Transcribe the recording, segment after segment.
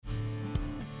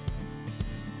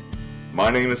My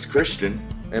name is Christian.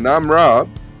 And I'm Rob.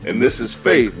 And this is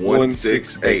Faith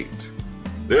 168.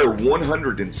 There are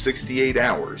 168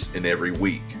 hours in every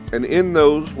week. And in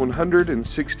those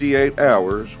 168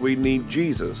 hours, we need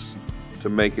Jesus to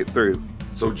make it through.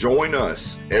 So join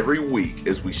us every week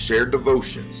as we share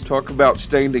devotions, Talk about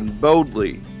standing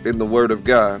boldly in the Word of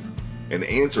God, and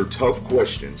answer tough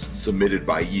questions submitted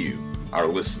by you, our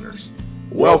listeners.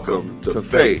 Welcome to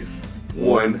Faith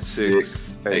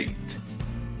 168.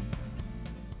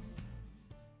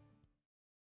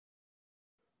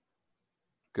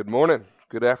 Good morning,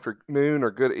 good afternoon, or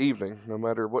good evening. No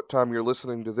matter what time you're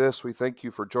listening to this, we thank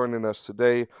you for joining us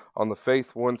today on the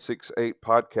Faith 168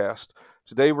 podcast.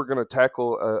 Today we're going to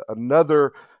tackle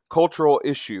another cultural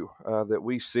issue that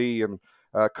we see in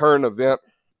current event.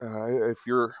 If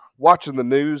you're watching the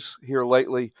news here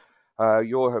lately,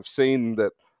 you'll have seen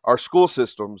that our school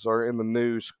systems are in the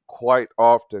news quite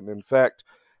often. In fact,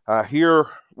 here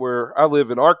where I live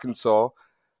in Arkansas,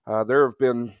 there have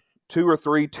been 2 or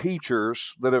 3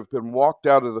 teachers that have been walked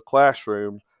out of the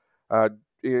classroom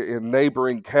in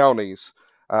neighboring counties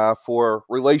for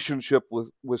relationship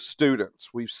with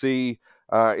students. We see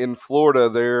in Florida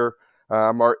there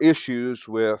are issues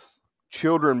with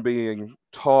children being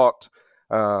taught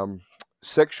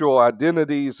sexual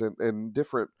identities and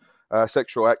different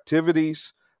sexual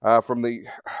activities from the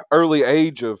early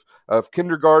age of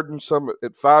kindergarten, some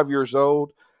at 5 years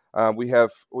old. We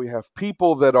have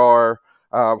people that are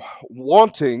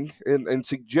wanting and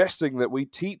suggesting that we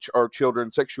teach our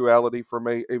children sexuality from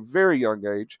a very young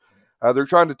age. They're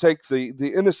trying to take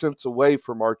the innocence away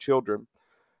from our children.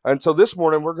 And so this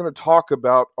morning we're going to talk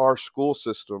about our school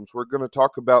systems. We're going to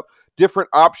talk about different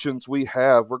options we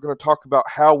have. We're going to talk about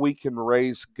how we can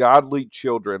raise godly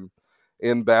children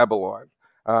in Babylon.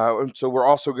 And so we're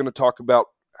also going to talk about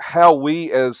how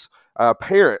we as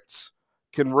parents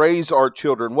can raise our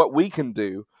children, what we can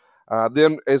do.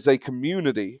 Then as a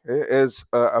community, as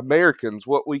Americans,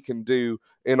 what we can do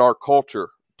in our culture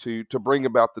to bring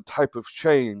about the type of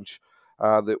change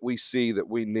that we see that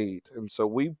we need. And so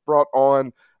we brought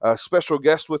on a special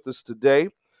guest with us today.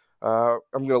 I'm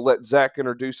going to let Zach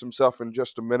introduce himself in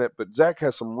just a minute, but Zach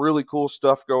has some really cool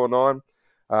stuff going on.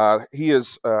 He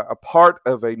is a part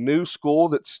of a new school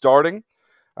that's starting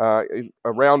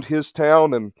around his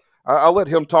town, and I'll let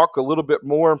him talk a little bit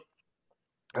more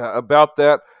about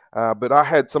that. But I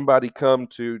had somebody come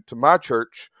to my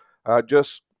church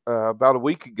just about a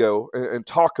week ago and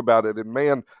talk about it. And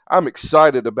man, I'm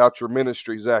excited about your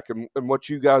ministry, Zach, and what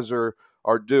you guys are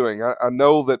doing. I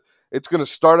know that it's going to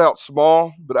start out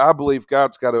small, but I believe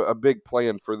God's got a big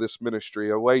plan for this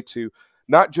ministry, a way to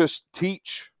not just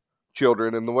teach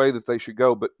children in the way that they should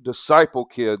go, but disciple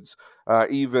kids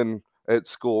even at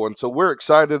school. And so we're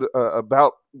excited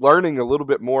about learning a little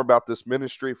bit more about this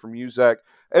ministry from you, Zach,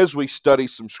 as we study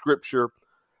some scripture.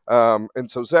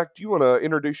 And so, Zach, do you want to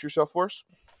introduce yourself for us?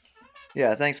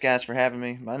 Yeah, thanks guys for having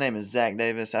me. My name is Zach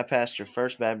Davis. I pastor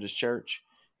First Baptist Church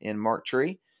in Mark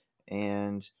Tree,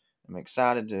 and I'm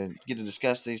excited to get to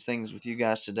discuss these things with you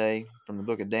guys today from the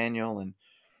book of Daniel and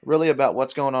really about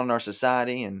what's going on in our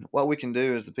society and what we can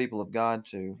do as the people of God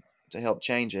to help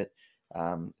change it,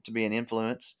 to be an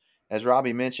influence. As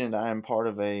Robbie mentioned, I am part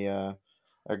of a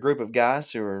group of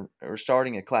guys who are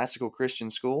starting a classical Christian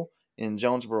school in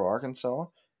Jonesboro, Arkansas,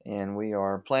 and we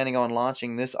are planning on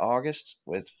launching this August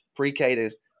with pre-K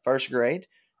to first grade.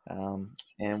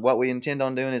 And what we intend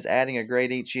on doing is adding a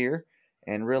grade each year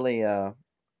and really you're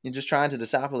just trying to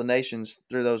disciple the nations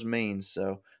through those means.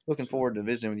 So looking forward to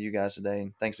visiting with you guys today.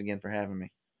 And thanks again for having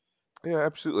me. Yeah,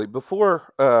 absolutely.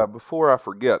 Before I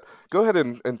forget, go ahead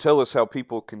and tell us how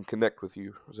people can connect with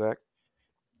you, Zach.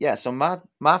 Yeah, so my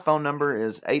phone number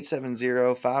is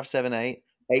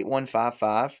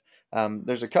 870-578-8155.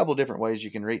 There's a couple different ways you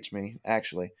can reach me,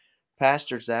 actually.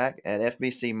 Pastor Zach at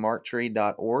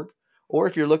fbcmarktree.org. Or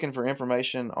if you're looking for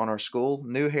information on our school,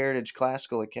 New Heritage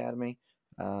Classical Academy,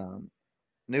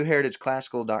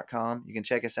 newheritageclassical.com. You can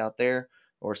check us out there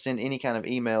or send any kind of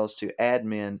emails to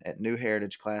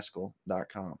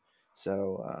admin@newheritageclassical.com.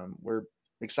 So we're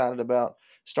excited about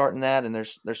starting that, and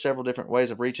there's several different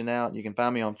ways of reaching out. You can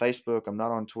find me on Facebook. I'm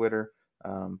not on Twitter,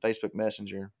 Facebook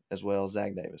Messenger as well,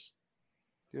 Zach Davis.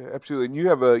 Yeah, absolutely. And you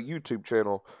have a YouTube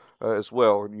channel as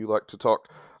well, and you like to talk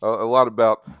a lot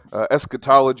about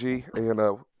eschatology.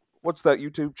 And what's that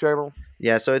YouTube channel?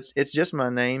 Yeah, so it's just my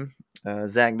name,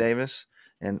 Zach Davis,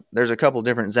 and there's a couple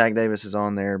different Zach Davises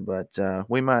on there, but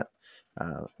we might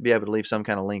be able to leave some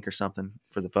kind of link or something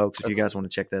for the folks if you guys want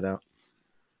to check that out.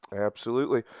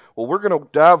 Absolutely. Well, we're going to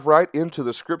dive right into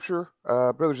the scripture.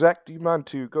 Brother Zach, do you mind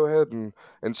to go ahead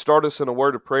and start us in a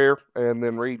word of prayer and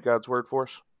then read God's word for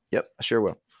us? Yep, I sure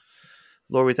will.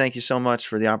 Lord, we thank you so much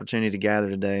for the opportunity to gather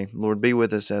today. Lord, be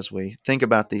with us as we think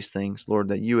about these things, Lord,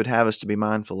 that you would have us to be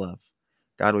mindful of.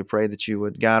 God, we pray that you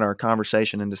would guide our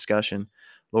conversation and discussion,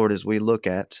 Lord, as we look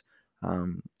at,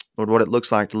 Lord, what it looks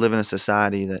like to live in a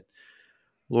society that,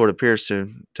 Lord, appears to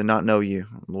not know you,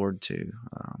 Lord, to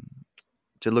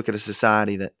look at a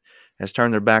society that has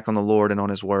turned their back on the Lord and on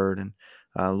his word. And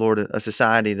Lord, a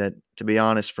society that, to be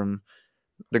honest, from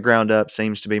the ground up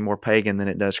seems to be more pagan than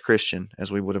it does Christian,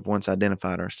 as we would have once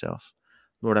identified ourselves.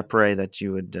 Lord, I pray that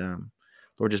you would,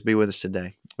 Lord, just be with us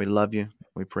today. We love you.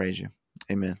 We praise you.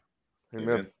 Amen.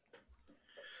 Amen.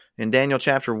 In Daniel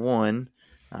chapter 1,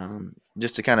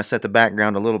 just to kind of set the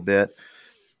background a little bit,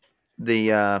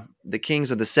 the kings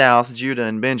of the south, Judah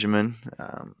and Benjamin,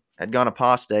 had gone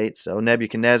apostate. So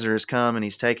Nebuchadnezzar has come and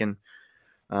he's taken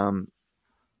um,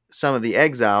 some of the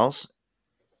exiles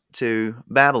to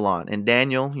Babylon. And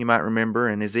Daniel, you might remember,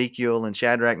 and Ezekiel and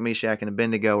Shadrach, Meshach, and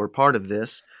Abednego were part of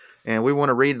this. And we want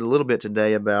to read a little bit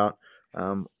today about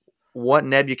what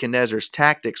Nebuchadnezzar's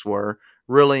tactics were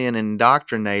really in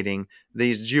indoctrinating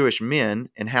these Jewish men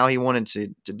and how he wanted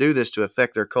to do this to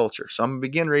affect their culture. So I'm going to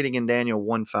begin reading in Daniel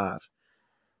 1:5.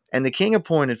 And the king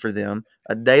appointed for them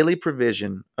a daily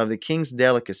provision of the king's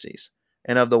delicacies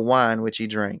and of the wine which he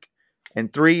drank,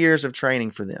 and 3 years of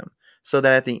training for them, so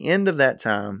that at the end of that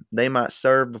time they might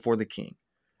serve before the king.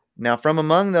 Now from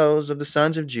among those of the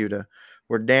sons of Judah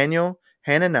were Daniel,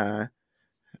 Hananiah,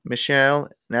 Mishael,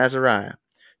 and Azariah.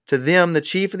 To them the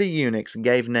chief of the eunuchs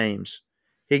gave names.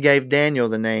 He gave Daniel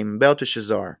the name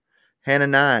Belteshazzar,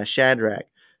 Hananiah Shadrach,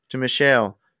 to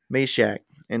Mishael Meshach,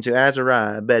 and to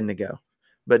Azariah Abednego.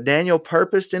 But Daniel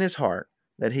purposed in his heart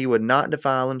that he would not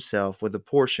defile himself with a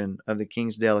portion of the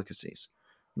king's delicacies,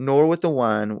 nor with the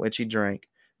wine which he drank.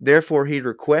 Therefore he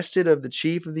requested of the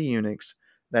chief of the eunuchs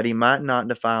that he might not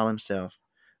defile himself.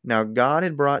 Now God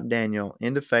had brought Daniel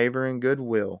into favor and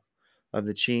goodwill of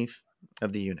the chief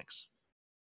of the eunuchs.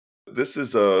 This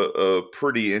is a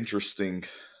pretty interesting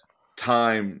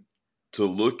time to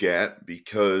look at,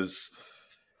 because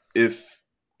if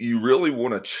you really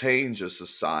want to change a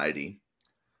society,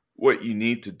 what you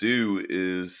need to do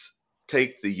is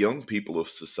take the young people of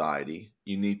society,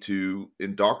 you need to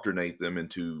indoctrinate them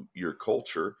into your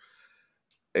culture,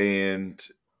 and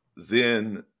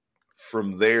then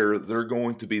from there, they're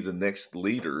going to be the next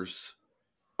leaders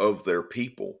of their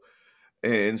people.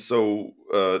 And so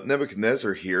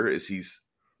Nebuchadnezzar here, as he's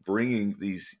bringing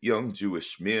these young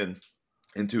Jewish men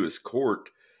into his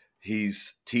court,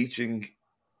 he's teaching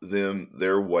them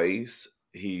their ways.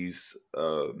 He's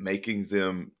making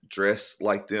them dress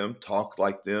like them, talk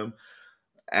like them,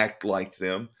 act like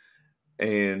them.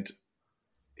 And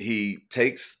he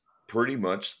takes pretty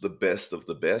much the best of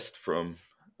the best from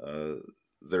uh,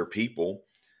 their people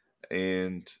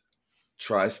and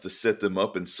tries to set them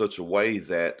up in such a way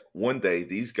that one day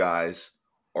these guys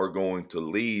are going to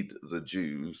lead the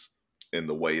Jews in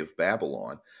the way of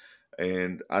Babylon.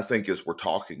 And I think as we're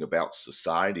talking about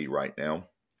society right now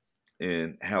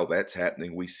and how that's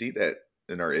happening, we see that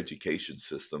in our education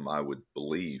system, I would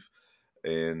believe.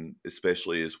 And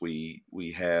especially as we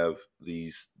have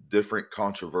these different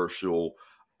controversial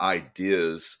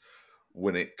ideas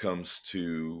when it comes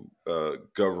to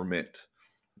government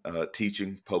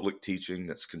teaching, public teaching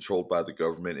that's controlled by the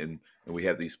government, and we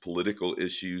have these political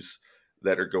issues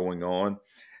that are going on.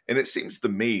 And it seems to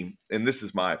me, and this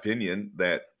is my opinion,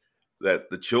 that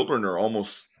the children are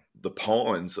almost the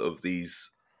pawns of these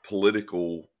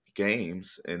political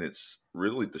games, and it's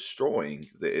really destroying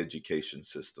the education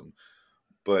system.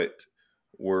 But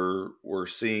we're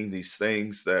seeing these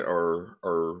things that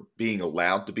are being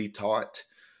allowed to be taught,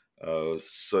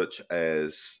 such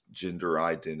as gender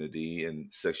identity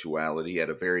and sexuality at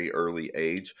a very early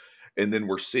age. And then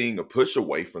we're seeing a push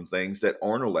away from things that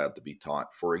aren't allowed to be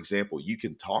taught. For example, you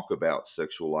can talk about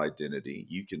sexual identity,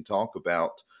 you can talk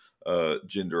about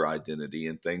gender identity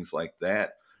and things like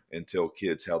that, and tell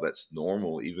kids how that's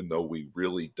normal, even though we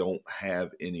really don't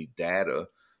have any data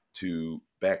to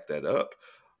back that up.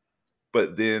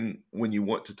 But then when you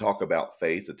want to talk about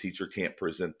faith, a teacher can't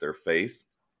present their faith,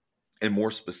 and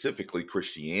more specifically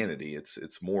Christianity.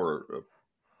 It's more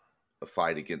a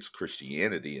fight against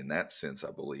Christianity in that sense,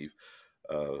 I believe.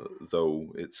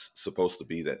 Though it's supposed to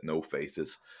be that no faith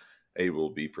is able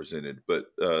to be presented. But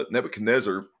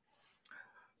Nebuchadnezzar,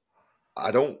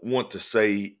 I don't want to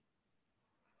say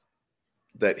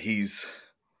that he's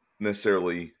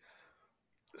necessarily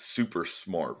super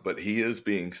smart, but he is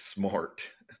being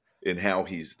smart in how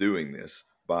he's doing this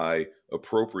by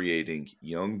appropriating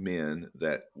young men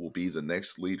that will be the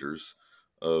next leaders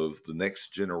of the next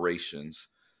generations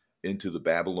into the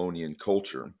Babylonian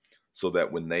culture, so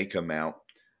that when they come out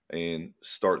and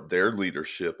start their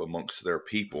leadership amongst their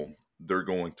people, they're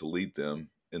going to lead them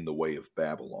in the way of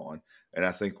Babylon. And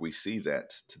I think we see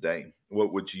that today.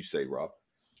 What would you say, Rob?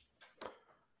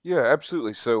 Yeah,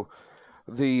 absolutely. So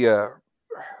the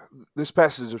this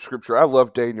passage of scripture, I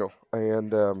love Daniel,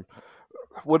 and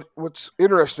what's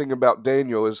interesting about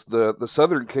Daniel is the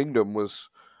southern kingdom was,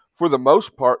 for the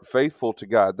most part, faithful to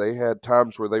God. They had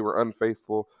times where they were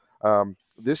unfaithful.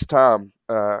 This time,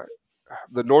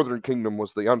 the northern kingdom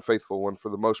was the unfaithful one for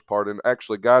the most part, and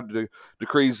actually, God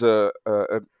decrees an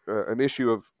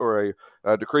issue of, or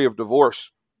a decree of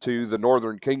divorce to the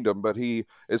northern kingdom, but He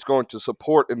is going to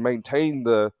support and maintain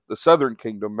the southern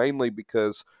kingdom, mainly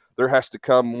because there has to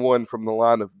come one from the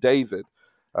line of David,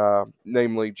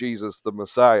 namely Jesus the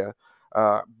Messiah.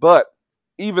 But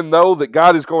even though that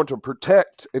God is going to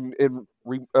protect and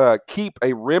keep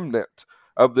a remnant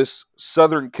of this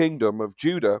southern kingdom of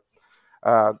Judah,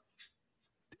 uh,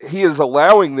 He is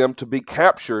allowing them to be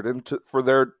captured and for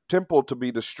their temple to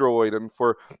be destroyed, and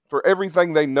for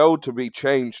everything they know to be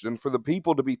changed, and for the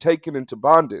people to be taken into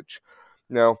bondage.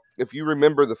 Now, if you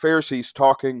remember the Pharisees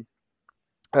talking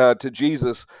to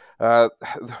Jesus.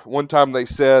 One time they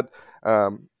said,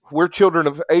 "We're children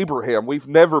of Abraham. We've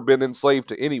never been enslaved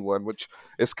to anyone," which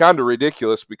is kind of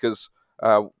ridiculous because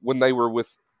when they were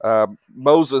with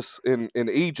Moses in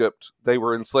Egypt, they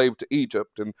were enslaved to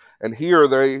Egypt, and here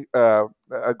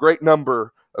a great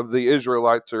number of the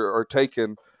Israelites are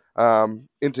taken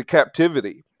into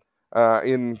captivity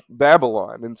in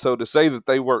Babylon, and so to say that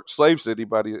they weren't slaves to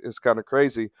anybody is kind of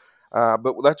crazy.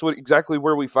 But that's exactly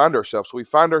where we find ourselves. We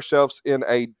find ourselves in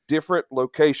a different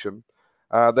location.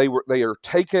 They are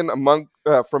taken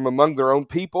from among their own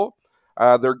people.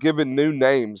 They're given new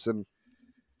names, and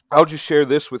I'll just share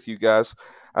this with you guys.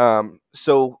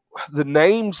 So the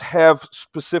names have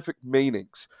specific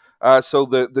meanings. So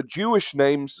the Jewish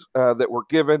names that were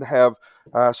given have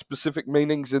specific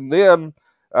meanings, and then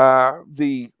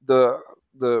the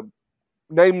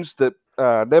names that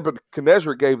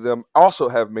Nebuchadnezzar gave them also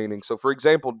have meaning. So, for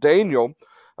example, Daniel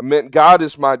meant God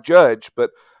is my judge, but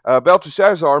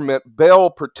Belteshazzar meant Bel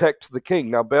protect the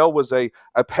king. Now, Bel was a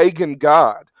pagan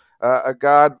god, a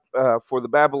god for the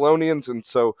Babylonians, and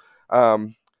so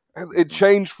it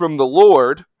changed from the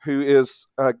Lord, who is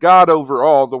God over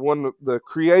all, the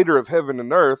creator of heaven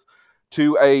and earth,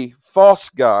 to a false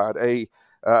god, a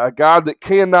God that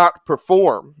cannot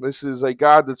perform. This is a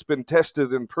God that's been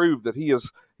tested and proved that he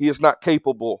is not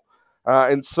capable.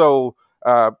 And so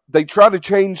they try to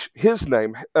change his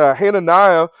name.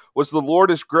 Hananiah was the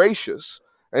Lord is gracious,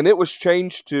 and it was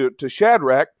changed to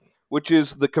Shadrach, which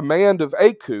is the command of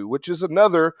Aku, which is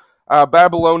another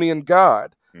Babylonian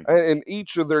god. Mm-hmm. And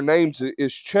each of their names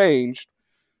is changed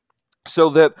so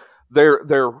that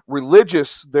their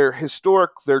religious, their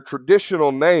historic, their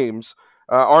traditional names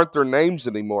aren't their names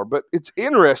anymore. But it's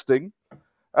interesting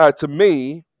to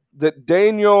me that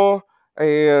Daniel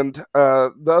and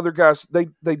the other guys,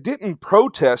 they didn't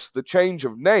protest the change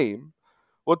of name.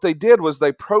 What they did was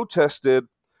they protested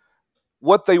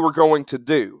what they were going to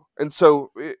do. And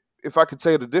so, if I could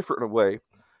say it a different way,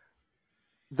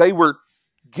 they were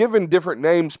given different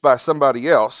names by somebody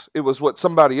else. It was what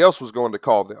somebody else was going to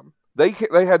call them. They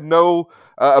had no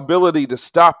ability to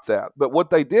stop that. But what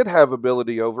they did have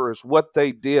ability over is what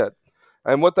they did.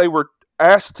 And what they were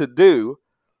asked to do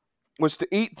was to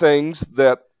eat things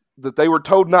that they were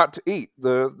told not to eat.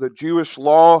 The Jewish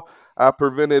law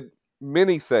prevented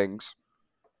many things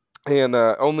and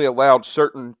only allowed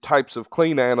certain types of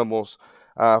clean animals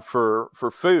for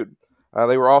food.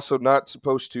 They were also not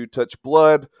supposed to touch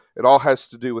blood. It all has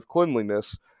to do with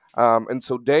cleanliness. And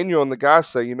so Daniel and the guys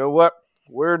say, you know what?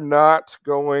 We're not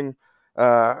going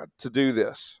to do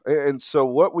this. And so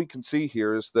what we can see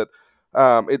here is that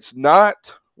it's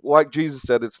not, like Jesus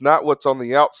said, it's not what's on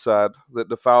the outside that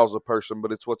defiles a person,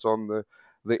 but it's what's on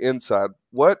the inside.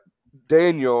 What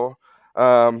Daniel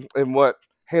and what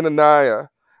Hananiah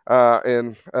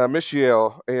and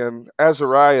Mishael and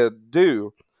Azariah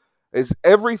do is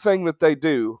everything that they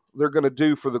do, they're going to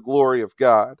do for the glory of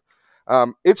God.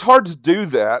 It's hard to do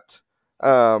that.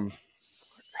 Um,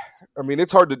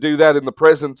 it's hard to do that in the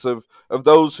presence of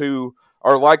those who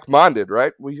are like-minded,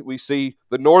 right? We see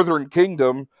the northern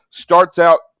kingdom starts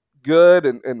out good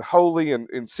and holy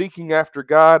and seeking after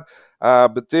God,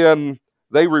 but then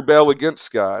they rebel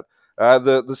against God.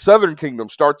 The southern kingdom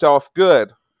starts off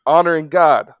good, honoring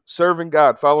God, serving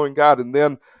God, following God, and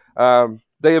then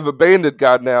they have abandoned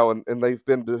God now, and they've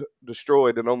been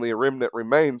destroyed, and only a remnant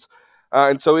remains.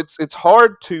 And so it's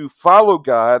hard to follow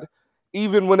God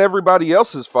even when everybody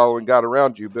else is following God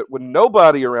around you. But when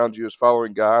nobody around you is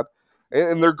following God,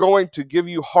 and they're going to give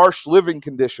you harsh living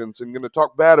conditions and going to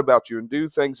talk bad about you and do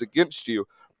things against you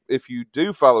if you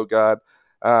do follow God.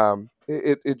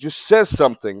 It just says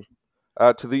something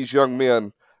to these young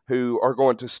men who are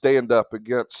going to stand up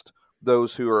against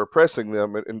those who are oppressing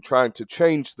them and trying to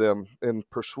change them and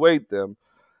persuade them.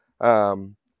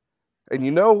 Um, and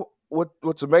you know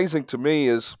what's amazing to me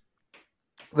is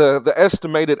the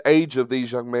estimated age of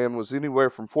these young men was anywhere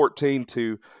from 14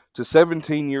 to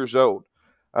 17 years old.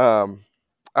 Um,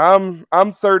 I'm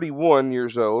 31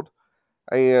 years old,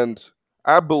 and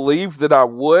I believe that I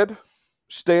would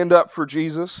stand up for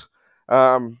Jesus,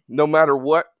 no matter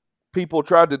what people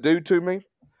tried to do to me.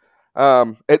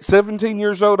 At 17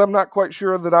 years old, I'm not quite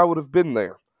sure that I would have been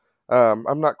there.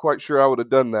 I'm not quite sure I would have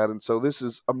done that. And so this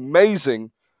is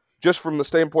amazing just from the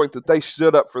standpoint that they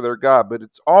stood up for their God, but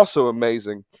it's also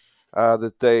amazing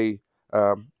that they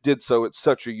did so at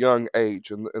such a young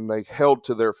age and they held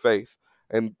to their faith.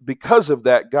 And because of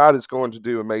that, God is going to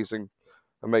do amazing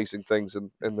things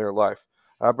in their life.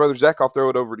 Brother Zach, I'll throw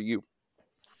it over to you.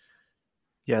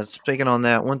 Yeah, speaking on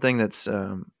that, one thing that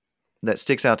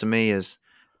sticks out to me is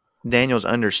Daniel's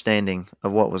understanding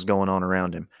of what was going on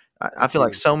around him. I feel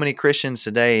like so many Christians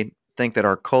today think that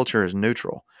our culture is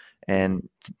neutral. And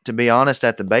to be honest,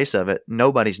 at the base of it,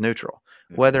 nobody's neutral.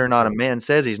 Whether or not a man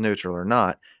says he's neutral or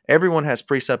not, everyone has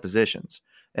presuppositions.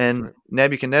 And right.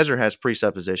 Nebuchadnezzar has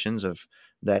presuppositions of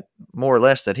that more or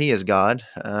less that he is God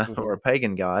or a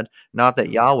pagan God, not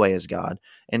that Yahweh is God.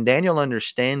 And Daniel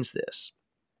understands this.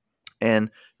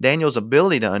 And Daniel's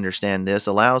ability to understand this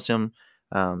allows him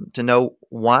to know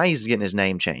why he's getting his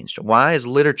name changed, why his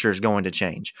literature is going to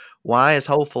change, why his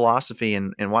whole philosophy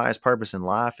and why his purpose in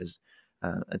life is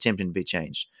attempting to be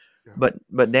changed. Yeah.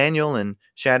 But Daniel and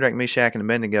Shadrach, Meshach, and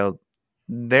Abednego,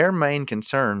 their main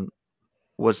concern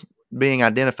was being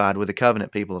identified with the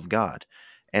covenant people of God.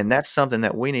 And that's something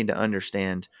that we need to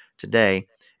understand today,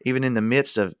 even in the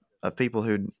midst of people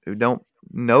who don't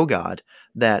know God,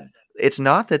 that it's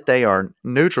not that they are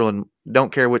neutral and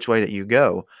don't care which way that you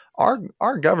go.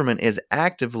 Our government is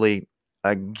actively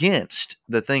against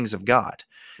the things of God.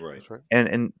 Right. That's right.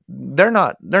 And they're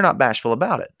not bashful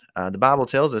about it. The Bible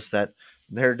tells us that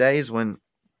there are days when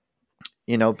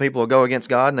people will go against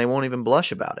God and they won't even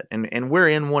blush about it. And we're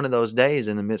in one of those days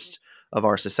in the midst of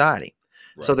our society.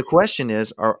 So Right. the question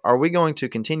is, are we going to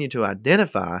continue to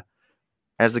identify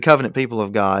as the covenant people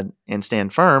of God and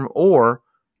stand firm, or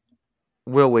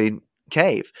will we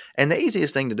cave? And the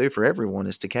easiest thing to do for everyone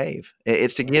is to cave.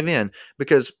 It's to give in,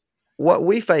 because what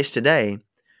we face today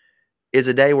is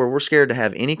a day where we're scared to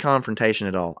have any confrontation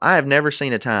at all. I have never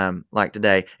seen a time like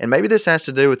today. And maybe this has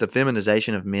to do with the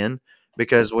feminization of men,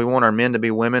 because we want our men to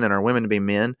be women and our women to be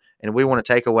men. And we want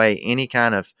to take away any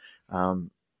kind of,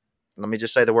 let me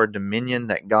just say the word dominion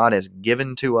that God has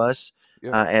given to us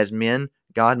Yeah. as men.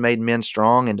 God made men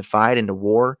strong and to fight and to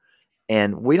war.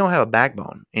 And we don't have a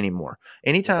backbone anymore.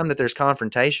 Anytime that there's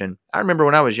confrontation, I remember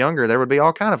when I was younger, there would be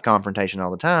all kind of confrontation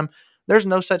all the time. There's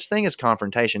no such thing as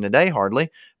confrontation today,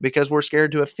 hardly, because we're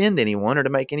scared to offend anyone or to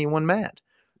make anyone mad.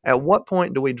 At what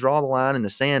point do we draw the line in the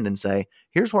sand and say,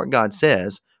 here's what God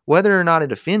says, whether or not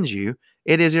it offends you,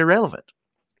 it is irrelevant?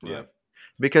 Yeah.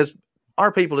 Because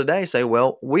our people today say,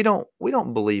 well, we don't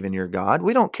believe in your God.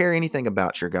 We don't care anything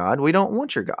about your God. We don't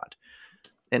want your God.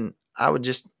 And I would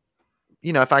just,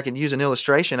 if I could use an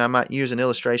illustration, I might use an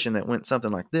illustration that went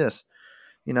something like this.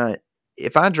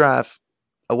 If I drive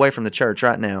away from the church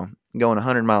right now, going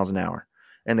 100 miles an hour,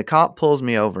 and the cop pulls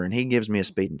me over and he gives me a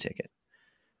speeding ticket,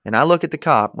 and I look at the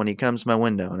cop when he comes to my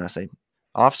window and I say,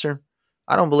 officer,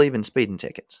 I don't believe in speeding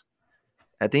tickets.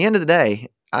 At the end of the day,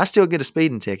 I still get a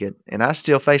speeding ticket and I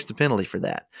still face the penalty for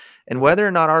that. And whether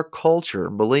or not our culture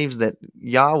believes that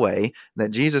Yahweh, that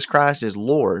Jesus Christ is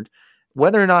Lord,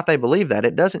 whether or not they believe that,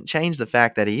 it doesn't change the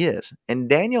fact that he is. And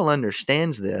Daniel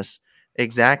understands this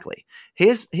exactly.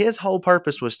 His whole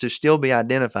purpose was to still be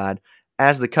identified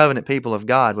as the covenant people of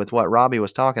God, with what Robbie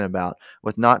was talking about,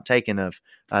 with not taking of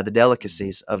the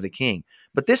delicacies of the king.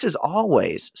 But this is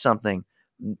always something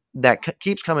that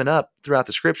keeps coming up throughout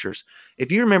the scriptures.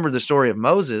 If you remember the story of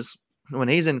Moses when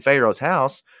he's in Pharaoh's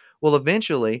house, well,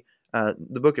 eventually,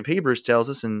 the book of Hebrews tells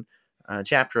us in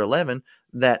chapter 11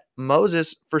 that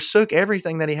Moses forsook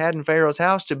everything that he had in Pharaoh's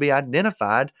house to be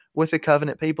identified with the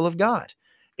covenant people of God.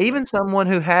 Even Right. someone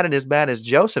who had it as bad as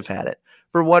Joseph had it,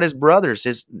 for what his brothers,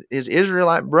 his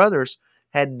Israelite brothers,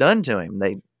 had done to him.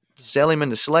 They sell him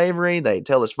into slavery. They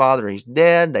tell his father he's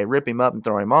dead. They rip him up and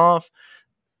throw him off.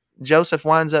 Joseph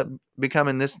winds up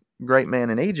becoming this great man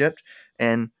in Egypt.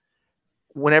 And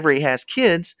whenever he has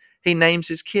kids, He names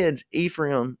his kids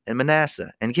Ephraim and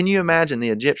Manasseh. And can you imagine the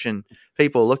Egyptian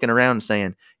people looking around and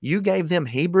saying, "You gave them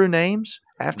Hebrew names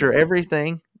after Mhm.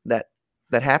 everything that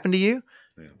happened to you?"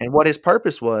 Yeah. And what his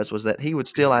purpose was that he would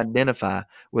still identify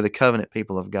with the covenant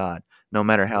people of God, no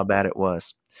matter how bad it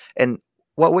was. And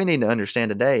what we need to understand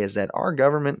today is that our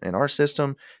government and our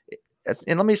system,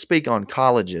 and let me speak on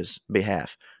colleges'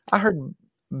 behalf. I heard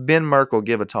Ben Merkel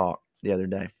give a talk the other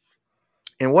day,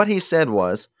 and what he said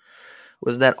was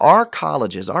that our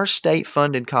colleges, our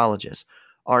state-funded colleges,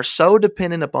 are so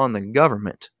dependent upon the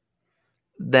government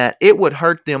that it would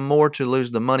hurt them more to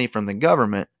lose the money from the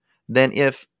government than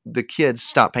if the kids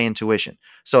stopped paying tuition.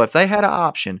 So if they had an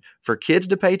option for kids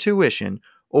to pay tuition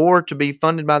or to be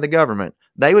funded by the government,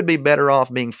 they would be better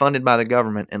off being funded by the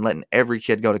government and letting every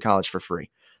kid go to college for free.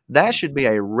 That should be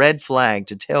a red flag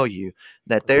to tell you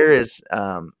that there is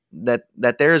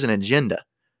that there is an agenda,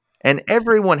 and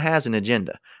everyone has an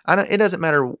agenda. It doesn't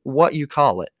matter what you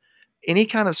call it. Any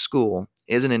kind of school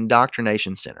is an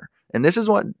indoctrination center. And this is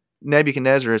what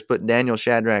Nebuchadnezzar has put Daniel,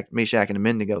 Shadrach, Meshach, and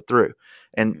Abednego through.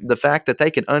 And Mhm. the fact that they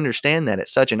could understand that at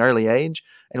such an early age,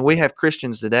 and we have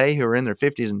Christians today who are in their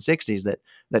 50s and 60s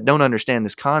that don't understand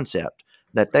this concept,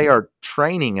 that they are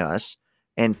training us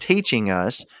and teaching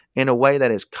us in a way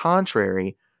that is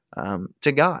contrary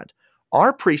to God.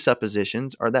 Our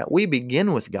presuppositions are that we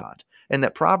begin with God, and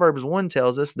that Proverbs 1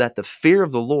 tells us that the fear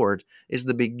of the Lord is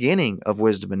the beginning of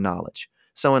wisdom and knowledge.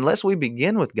 So unless we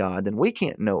begin with God, then we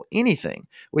can't know anything.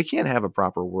 We can't have a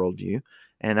proper worldview.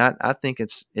 And I think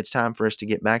it's time for us to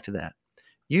get back to that.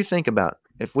 You think about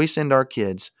if we send our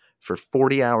kids for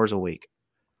 40 hours a week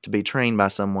to be trained by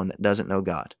someone that doesn't know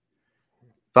God.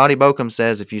 Vadi Bokum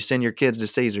says if you send your kids to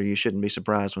Caesar, you shouldn't be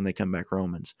surprised when they come back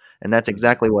Romans. And that's Mhm.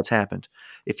 exactly what's happened.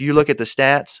 If you look at the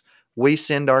stats, we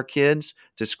send our kids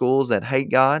to schools that hate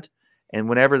God. And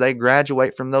whenever they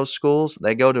graduate from those schools,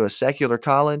 they go to a secular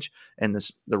college. And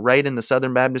the rate in the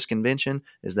Southern Baptist Convention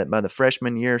is that by the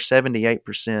freshman year,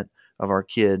 78% of our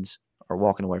kids are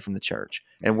walking away from the church.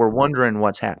 And Yeah. we're wondering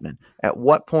what's happening. At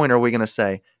what point are we going to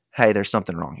say, hey, there's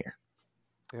something wrong here?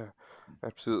 Yeah,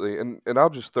 absolutely. And I'll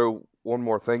just throw one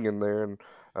more thing in there. And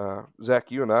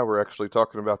Zach, you and I were actually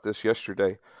talking about this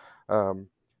yesterday. Um,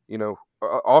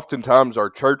 oftentimes our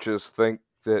churches think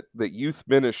that youth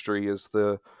ministry is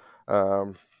the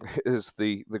um, is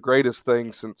the greatest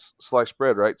thing since sliced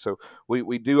bread, right? So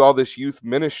we do all this youth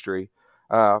ministry,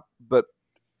 but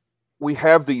we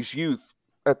have these youth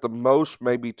at the most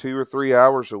maybe 2 or 3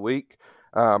 hours a week.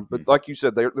 But Mhm. like you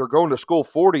said, they're going to school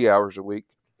 40 hours a week,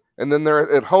 and then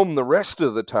they're at home the rest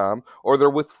of the time, or they're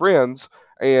with friends.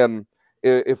 And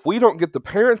if we don't get the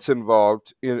parents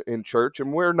involved in church,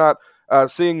 and we're not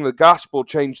seeing the gospel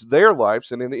change their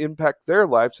lives and impact their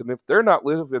lives, and if they're not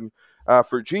living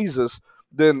for Jesus,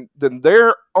 then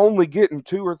they're only getting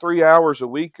 2 or 3 hours a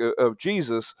week of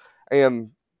Jesus,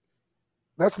 and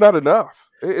that's not enough.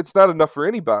 It's not enough for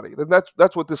anybody. And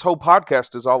that's what this whole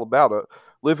podcast is all about.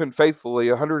 Living faithfully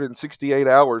 168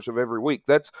 hours of every week.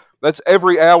 That's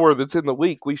every hour that's in the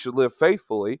week we should live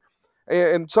faithfully.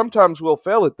 And sometimes we'll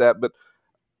fail at that, but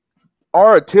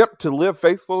our attempt to live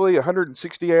faithfully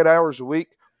 168 hours a week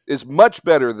is much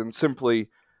better than simply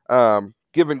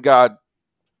giving God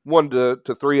 1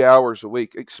 to 3 hours a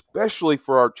week, especially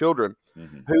for our children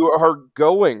Mhm. who are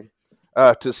going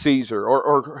to Caesar,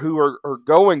 or who are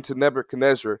going to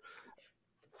Nebuchadnezzar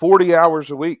 40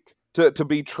 hours a week to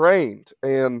be trained,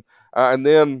 and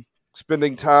then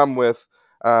spending time with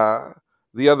uh,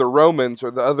 the other Romans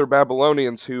or the other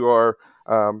Babylonians who are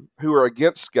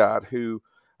against God, who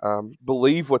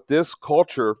believe what this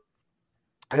culture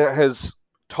has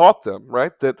taught them,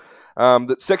 right? That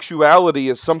sexuality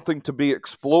is something to be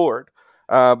explored,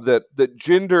 that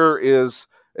gender is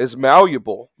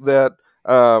malleable, that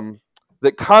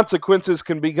consequences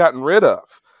can be gotten rid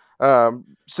of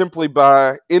simply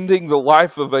by ending the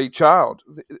life of a child.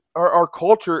 Our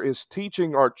culture is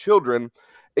teaching our children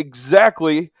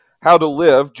exactly how to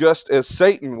live, just as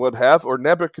Satan would have, or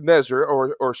Nebuchadnezzar,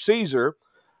 or Caesar,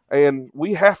 and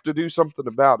we have to do something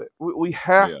about it. We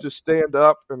have Yeah. to stand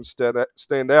up and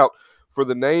stand out for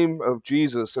the name of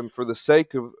Jesus and for the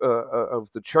sake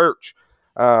of the church,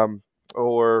 um,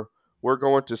 or we're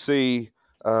going to see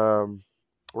um,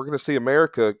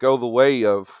 America go the way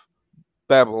of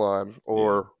Babylon Yeah.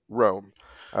 or Rome,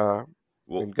 uh,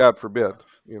 Well, and God forbid,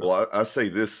 you know. I say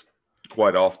this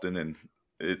quite often, and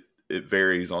it it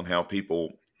varies on how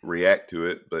people react to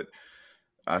it. But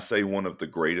I say one of the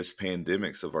greatest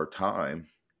pandemics of our time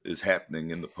is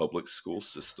happening in the public school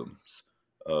systems,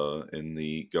 in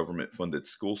the government-funded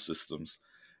school systems,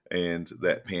 and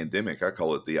that pandemic, I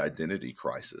call it the identity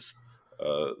crisis.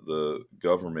 The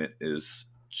government is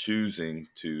choosing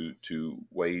to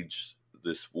wage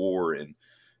this war and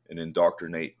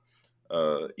indoctrinate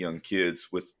young kids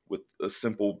with a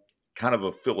simple kind of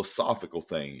a philosophical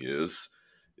thing is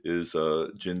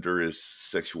gender, is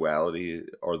sexuality,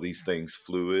 are these things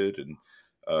fluid? And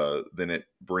then it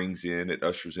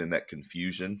ushers in that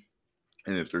confusion.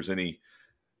 And if there's any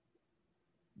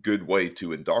good way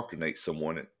to indoctrinate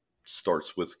someone, it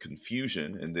starts with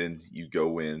confusion, and then you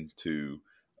go into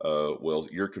well,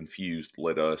 you're confused,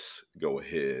 let us go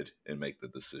ahead and make the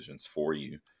decisions for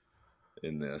you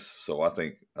in this. So I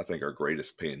think our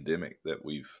greatest pandemic that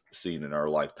we've seen in our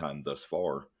lifetime thus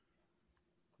far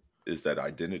is that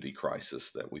identity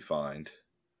crisis that we find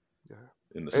Yeah.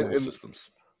 in the And, school and systems.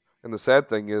 and the sad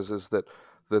thing is that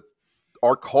the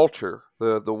our culture,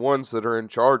 the ones that are in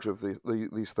charge of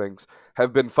these things,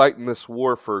 have been fighting this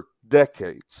war for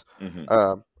decades, Hmm.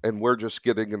 and we're just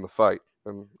getting in the fight,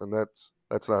 and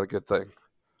that's not a good thing.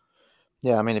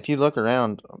 Yeah, I mean, if you look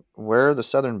around, where are the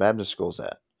Southern Baptist schools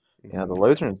at? You know,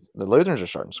 Hmm. The Lutherans are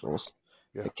starting schools.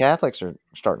 Yeah, The Catholics are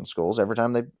starting schools every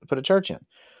time they put a church in.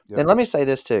 yeah, And let me say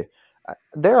this too: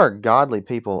 there are godly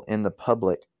people in the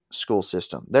public school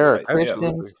system. There are Right. Yeah.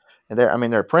 absolutely. Christians, and I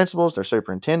mean, there are principals, there are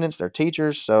superintendents, there are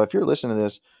teachers. So if you're listening to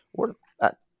this, we're, I,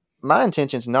 my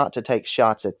intention is not to take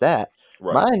shots at that.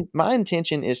 Right. My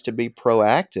intention is to be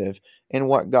proactive in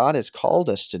what God has called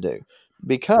us to do,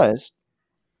 because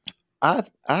I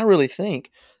really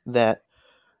think that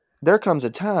there comes a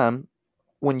time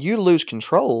when you lose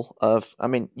control of, I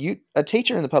mean, you a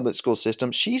teacher in the public school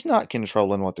system, she's not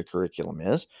controlling what the curriculum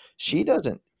is. She Hmm.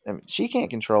 doesn't, I mean, she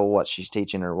can't control what she's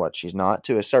teaching or what she's not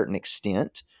to a certain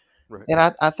extent. Right.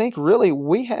 And I think really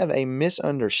we have a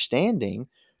misunderstanding,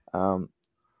 um,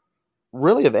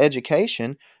 really, of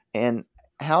education and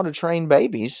how to train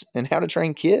babies and how to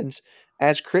train kids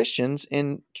as Christians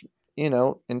in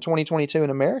 2022 in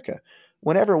America.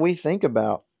 Whenever we think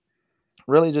about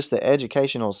really just the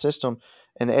educational system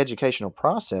and the educational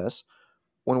process,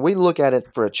 when we look at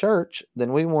it for a church,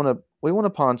 then we want to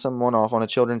pawn someone off on a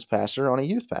children's pastor, on a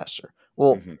youth pastor.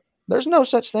 Well, Hmm. there's no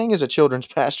such thing as a children's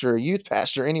pastor or youth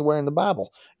pastor anywhere in the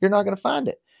Bible. You're not going to find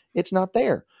it. It's not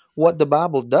there. What the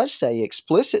Bible does say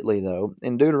explicitly, though,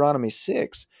 in Deuteronomy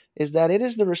 6, is that it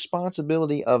is the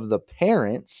responsibility of the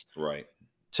parents Right.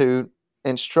 to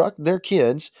instruct their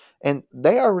kids, and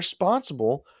they are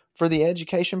responsible for the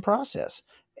education process.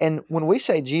 And when we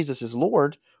say Jesus is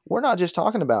Lord, we're not just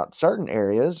talking about certain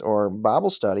areas or Bible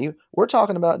study. We're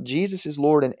talking about Jesus is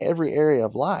Lord in every area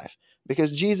of life.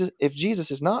 Because if Jesus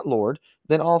is not Lord,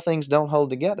 then all things don't hold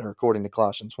together, according to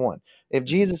Colossians 1. If Hmm.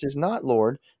 Jesus is not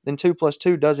Lord, then 2 plus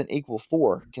 2 doesn't equal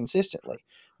 4 consistently.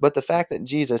 But the fact that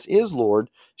Jesus is Lord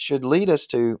should lead us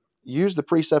to use the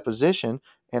presupposition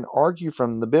and argue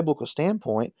from the biblical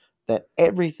standpoint that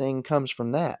everything comes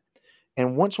from that.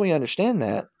 And once we understand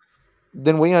that,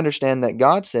 then we understand that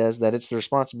God says that it's the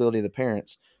responsibility of the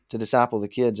parents to disciple the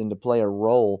kids and to play a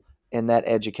role in that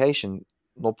educational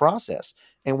process.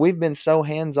 And we've been so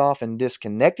hands off and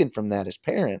disconnected from that as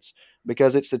parents,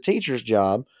 because it's the teacher's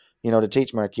job, to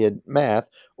teach my kid math,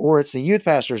 or it's the youth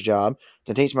pastor's job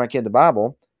to teach my kid the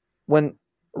Bible, when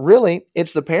really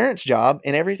it's the parent's job,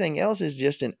 and everything else is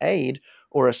just an aid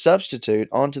or a substitute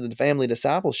onto the family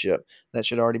discipleship that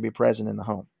should already be present in the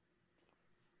home.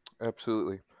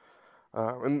 Absolutely.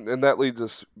 And that leads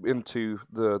us into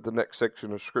the next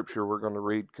section of scripture we're going to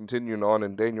read, continuing on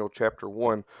in Daniel chapter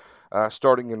 1,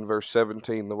 starting in verse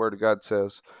 17. The Word of God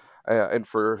says, and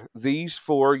for these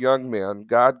four young men,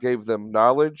 God gave them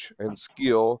knowledge and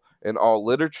skill in all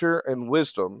literature and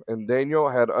wisdom, and Daniel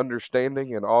had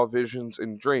understanding in all visions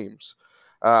and dreams.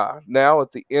 Now,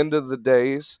 at the end of the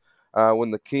days,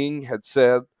 when the king had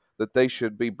said that they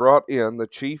should be brought in, the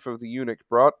chief of the eunuchs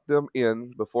brought them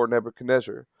in before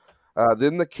Nebuchadnezzar.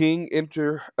 Then the king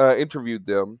interviewed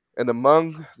them, and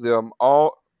among them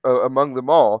all,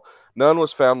 none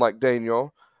was found like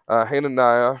Daniel,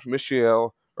 Hananiah,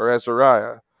 Mishael, or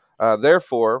Azariah.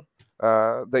 Therefore,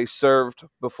 they served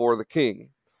before the king.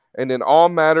 And in all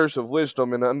matters of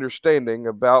wisdom and understanding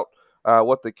about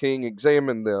what the king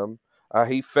examined them,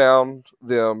 he found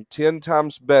them 10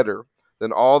 times better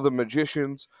than all the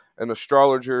magicians and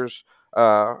astrologers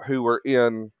who were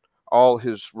in all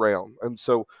his realm. And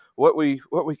so, what we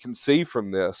can see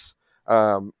from this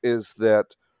is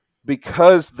that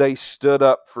because they stood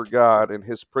up for God and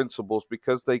His principles,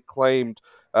 because they claimed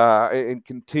and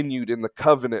continued in the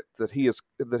covenant that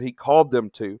He called them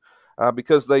to,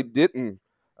 because they didn't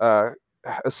uh,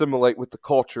 assimilate with the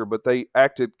culture, but they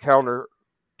acted counter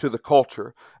to the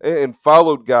culture and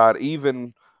followed God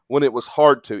even when it was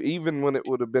hard to, even when it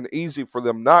would have been easy for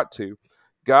them not to.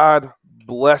 God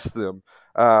blessed them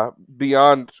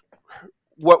beyond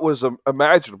what was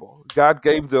imaginable. God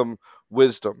gave them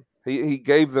wisdom. He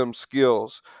gave them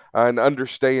skills and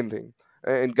understanding,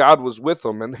 and God was with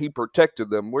them, and He protected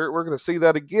them. We're going to see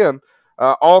that again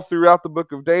all throughout the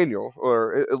book of Daniel,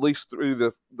 or at least through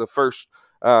the first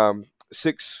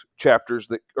 6 chapters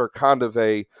that are kind of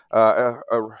a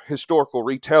historical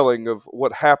retelling of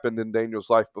what happened in Daniel's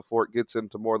life before it gets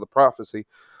into more of the prophecy.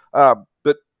 Uh,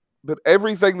 but but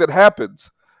everything that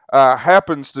happens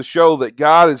to show that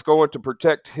God is going to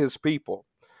protect His people.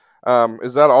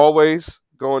 Is that always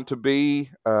going to be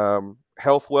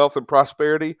health, wealth, and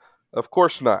prosperity? Of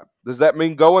course not. Does that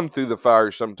mean going through the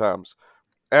fire sometimes?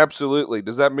 Absolutely.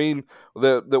 Does that mean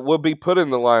that we'll be put in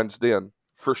the lion's den?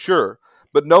 For sure.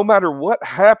 But no matter what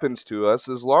happens to us,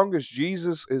 as long as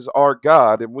Jesus is our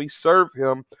God and we serve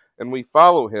Him and we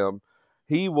follow Him,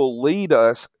 He will lead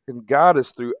us and guide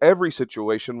us through every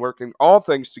situation, working all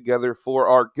things together for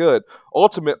our good.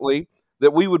 Ultimately,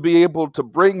 that we would be able to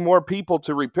bring more people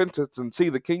to repentance and see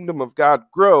the kingdom of God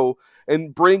grow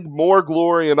and bring more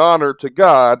glory and honor to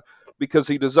God because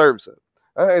He deserves it.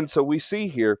 And so we see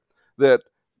here that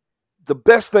the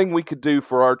best thing we could do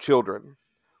for our children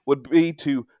would be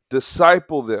to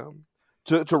disciple them,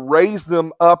 to raise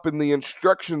them up in the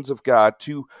instructions of God,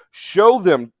 to show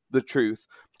them the truth,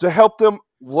 to help them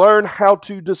learn how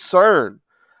to discern,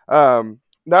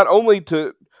 not only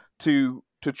to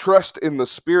trust in the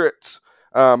Spirit's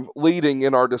leading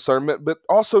in our discernment, but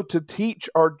also to teach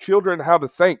our children how to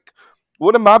think.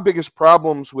 One of my biggest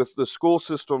problems with the school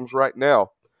systems right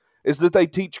now is that they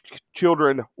teach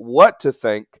children what to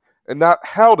think and not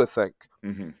how to think.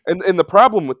 Mm-hmm. And the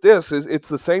problem with this is it's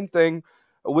the same thing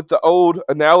with the old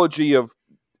analogy of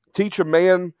teach a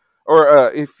man,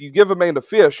 or if you give a man a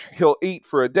fish, he'll eat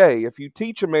for a day. If you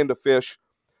teach a man to fish,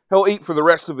 he'll eat for the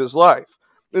rest of his life.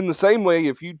 In the same way,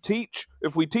 if we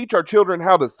teach our children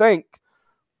how to think,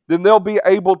 then they'll be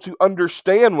able to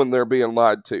understand when they're being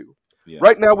lied to. Yeah.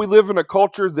 Right now, we live in a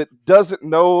culture that doesn't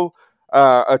know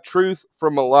a truth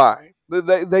from a lie.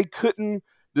 They couldn't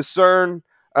discern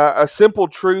a simple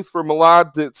truth from a lie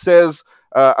that says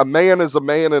a man is a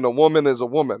man and a woman is a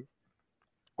woman.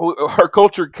 Our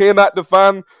culture cannot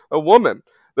define a woman.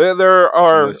 There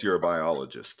are, Unless you're a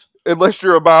biologist. unless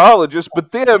you're a biologist,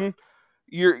 but then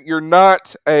you're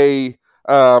not a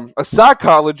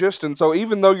psychologist, and so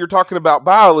even though you're talking about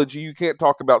biology, you can't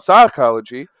talk about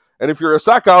psychology. And if you're a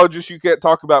psychologist, you can't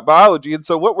talk about biology. And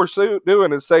so what we're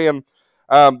doing is saying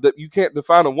that you can't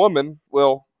define a woman.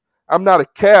 Well, I'm not a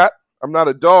cat, I'm not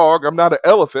a dog, I'm not an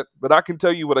elephant, but I can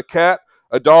tell you what a cat,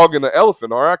 a dog, and an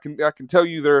elephant are. I can tell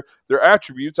you their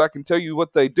attributes. I can tell you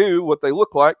what they do, what they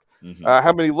look like, Mm-hmm.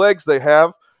 how many legs they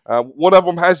have. One of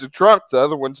them has a trunk, the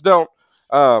other ones don't.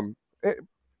 Um,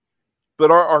 but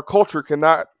our culture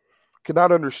cannot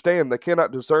understand. They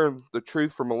cannot discern the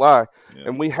truth from a lie, Yeah.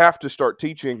 and we have to start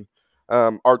teaching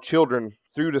our children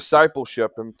through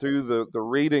discipleship and through the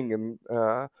reading and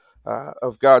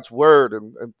of God's word,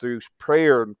 and through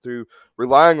prayer and through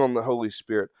relying on the Holy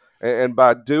Spirit, and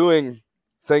by doing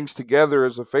things together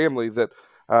as a family that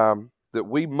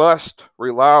we must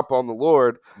rely upon the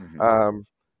Lord. Mm-hmm.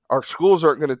 Our schools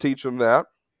aren't going to teach them that.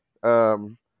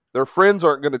 Their friends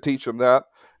aren't going to teach them that,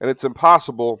 and it's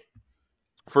impossible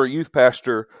for a youth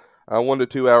pastor 1 to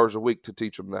 2 hours a week to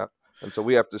teach them that. And so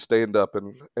we have to stand up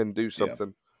and do Yeah.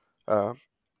 something. Uh,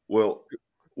 Well,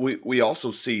 we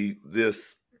also see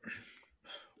this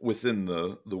within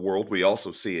the world. We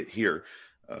also see it here.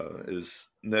 As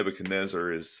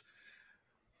Nebuchadnezzar is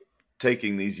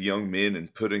taking these young men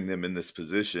and putting them in this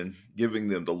position, giving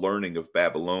them the learning of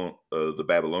Babylon, the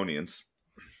Babylonians.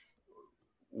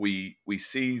 We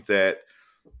see that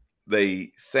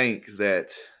they think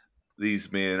that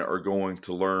these men are going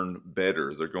to learn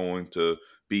better. They're going to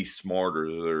be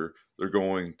smarter. They're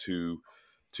going to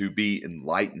be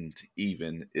enlightened,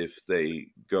 even if they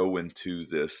go into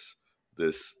this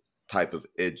type of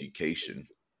education.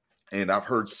 And I've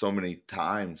heard so many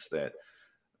times that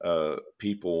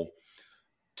people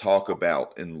talk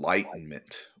about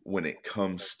enlightenment when it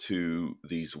comes to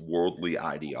these worldly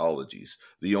ideologies.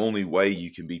 The only way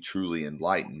you can be truly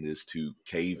enlightened is to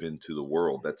cave into the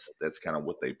world. That's kind of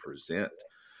what they present.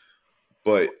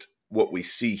 But what we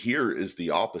see here is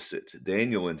the opposite.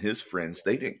 Daniel and his friends,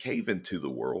 they didn't cave into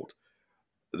the world.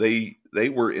 They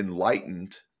were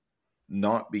enlightened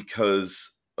not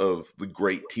because of the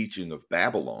great teaching of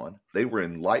Babylon. They were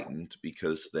enlightened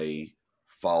because they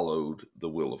followed the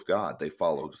will of God. They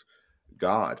followed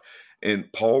God.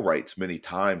 And Paul writes many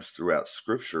times throughout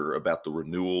scripture about the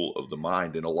renewal of the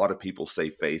mind. And a lot of people say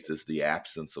faith is the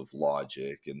absence of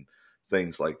logic and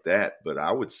things like that. But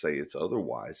I would say it's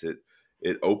otherwise.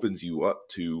 It opens you up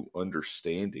to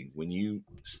understanding. When you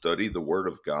study the Word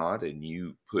of God and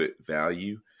you put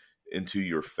value into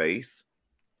your faith,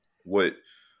 what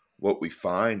we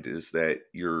find is that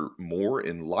you're more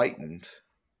enlightened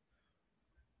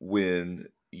when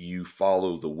you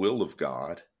follow the will of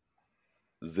God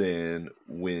than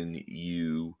when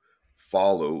you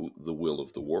follow the will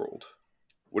of the world.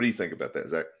 What do you think about that,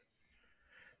 Zach?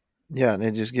 Yeah, and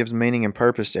it just gives meaning and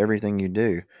purpose to everything you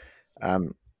do.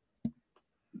 Um,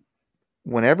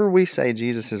 Whenever we say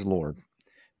Jesus is Lord,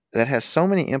 that has so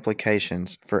many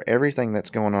implications for everything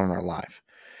that's going on in our life.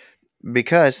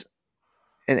 Because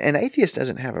an atheist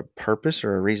doesn't have a purpose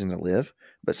or a reason to live,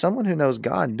 but someone who knows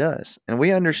God does. And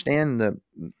we understand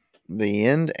the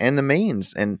end and the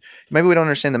means. And maybe we don't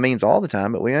understand the means all the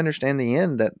time, but we understand the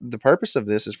end, that the purpose of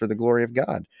this is for the glory of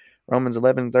God. Romans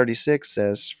 11:36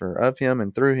 says, "For of him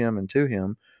and through him and to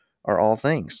him are all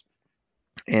things."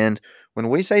 And when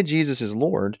we say Jesus is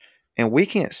Lord and we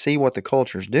can't see what the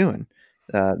culture's doing,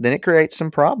 then it creates some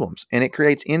problems and it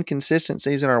creates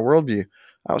inconsistencies in our worldview.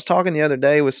 I was talking the other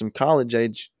day with some college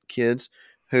age kids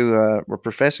who were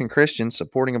professing Christians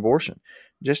supporting abortion,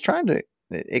 just trying to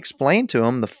explain to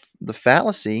them the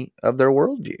fallacy of their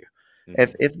worldview.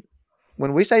 Mm-hmm. If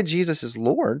when we say Jesus is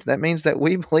Lord, that means that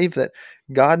we believe that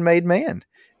God made man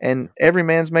and every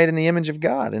man's made in the image of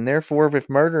God. And therefore, if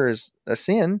murder is a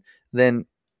sin, then,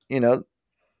 you know,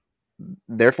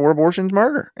 therefore abortion's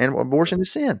murder and Right. abortion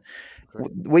is sin. Right.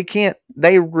 We can't,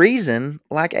 they reason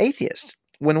like atheists.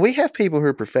 When we have people who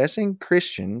are professing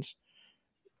Christians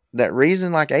that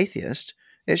reason like atheists,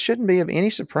 it shouldn't be of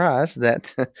any surprise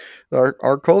that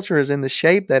our culture is in the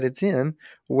shape that it's in,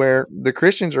 where the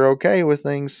Christians are okay with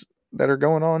things that are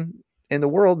going on in the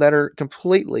world that are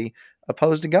completely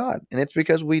opposed to God. And it's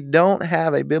because we don't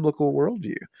have a biblical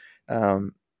worldview.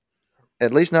 Um,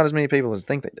 at least not as many people as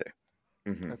think they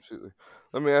do. Mm-hmm. Absolutely.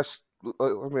 Let me ask.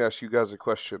 Let me ask you guys a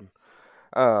question.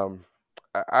 Um,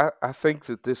 I think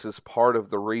that this is part of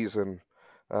the reason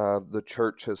the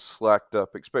church has slacked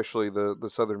up, especially the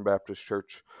Southern Baptist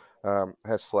Church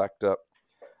has slacked up.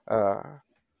 Uh,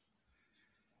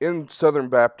 in Southern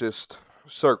Baptist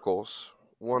circles,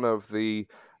 one of the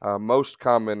most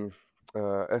common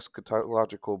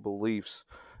eschatological beliefs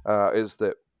is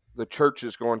that the church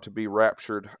is going to be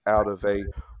raptured out of a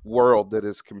world that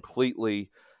is completely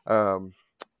um,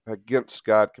 against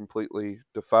God, completely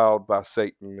defiled by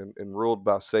Satan and ruled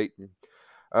by Satan.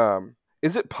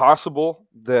 Is it possible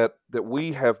that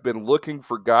we have been looking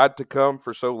for God to come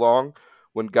for so long,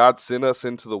 when God sent us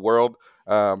into the world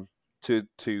um, to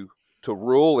to to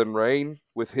rule and reign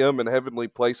with Him in heavenly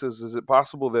places? Is it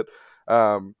possible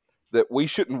um, that we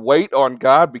shouldn't wait on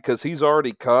God because He's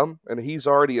already come and He's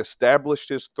already established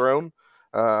His throne?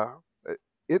 Uh,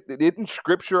 it isn't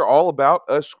Scripture all about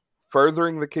us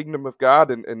furthering the kingdom of God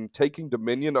and taking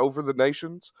dominion over the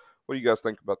nations? What do you guys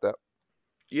think about that?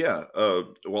 Yeah.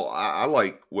 Well, I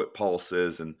like what Paul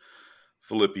says in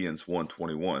Philippians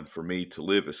 1:21. For me to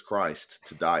live is Christ,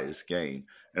 to die is gain.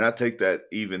 And I take that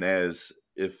even as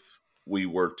if we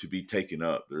were to be taken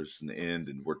up. There's an end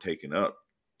and we're taken up.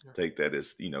 Take that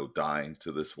as, dying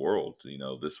to this world.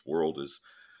 This world is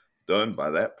done by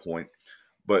that point.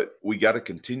 But we got to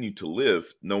continue to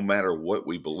live no matter what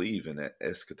we believe in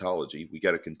eschatology. We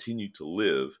got to continue to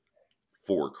live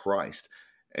for Christ.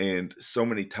 And so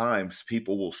many times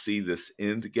people will see this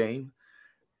end game,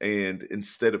 and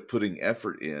instead of putting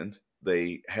effort in,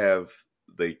 they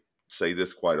say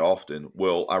this quite often,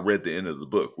 well, I read the end of the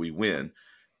book, we win.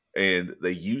 And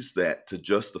they use that to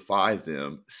justify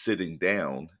them sitting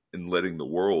down and letting the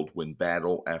world win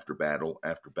battle after battle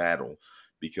after battle,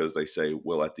 because they say,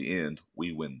 well, at the end,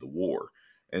 we win the war.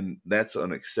 And that's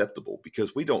unacceptable,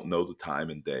 because we don't know the time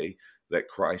and day that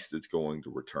Christ is going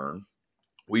to return.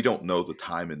 We don't know the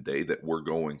time and day that we're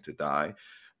going to die.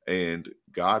 And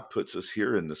God puts us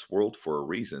here in this world for a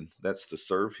reason. That's to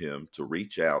serve Him, to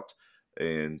reach out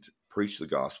and preach the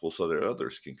gospel so that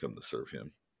others can come to serve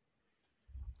Him.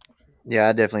 Yeah,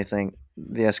 I definitely think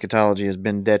the eschatology has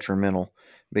been detrimental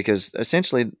because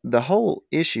essentially the whole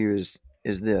issue is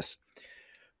this.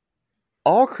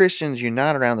 All Christians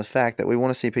unite around the fact that we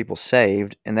want to see people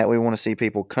saved and that we want to see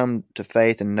people come to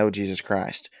faith and know Jesus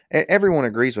Christ. Everyone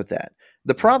agrees with that.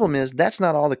 The Mm-hmm. problem is that's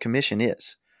not all the commission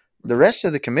is. The That's right. rest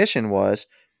of the commission was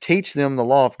teach them the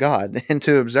law of God and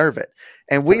to observe it.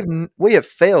 And That's right. we have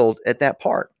failed at that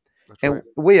part. That's And right.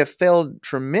 we have failed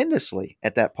tremendously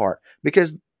at that part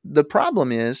because the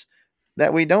problem is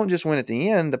that we don't just win at the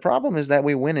end. The problem is that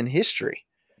we win in history.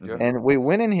 Yeah. And we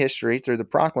win in history through the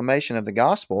proclamation of the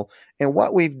gospel. And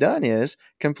what we've done is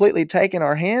completely taken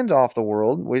our hand off the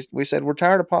world. We said we're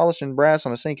tired of polishing brass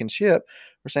on a sinking ship.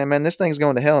 We're saying, man, this thing's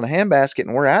going to hell in a handbasket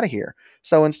and we're out of here.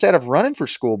 So instead of running for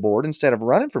school board, instead of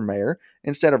running for mayor,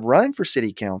 instead of running for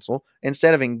city council,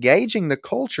 instead of engaging the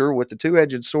culture with the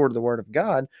two-edged sword of the word of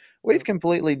God, we've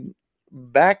completely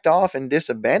backed off and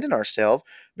disabandoned ourselves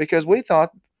because we thought,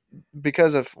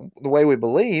 because of the way we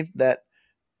believe, that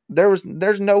there's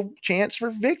no chance for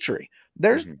victory.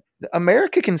 There's Hmm.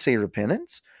 America can see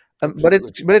repentance, but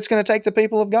Absolutely. it's going to take the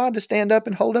people of God to stand up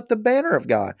and hold up the banner of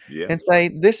God Yeah. and say,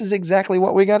 "This is exactly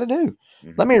what we got to do."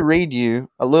 Let Hmm. me read you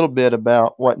a little bit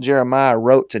about what Jeremiah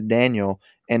wrote to Daniel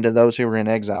and to those who were in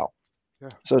exile. Yeah.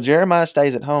 So Jeremiah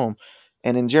stays at home,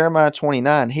 and in Jeremiah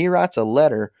 29, he writes a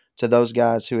letter to those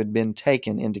guys who had been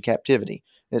taken into captivity.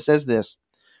 It says this.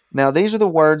 Now these are the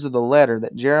words of the letter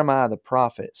that Jeremiah the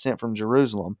prophet sent from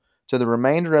Jerusalem to the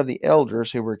remainder of the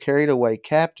elders who were carried away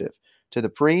captive, to the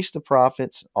priests, the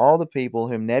prophets, all the people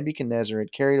whom Nebuchadnezzar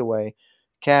had carried away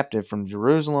captive from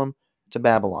Jerusalem to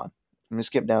Babylon. Let me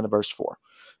skip down to verse 4.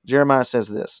 Jeremiah says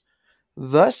this.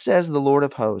 Thus says the Lord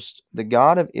of hosts, the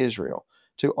God of Israel,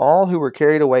 to all who were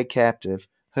carried away captive,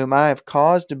 whom I have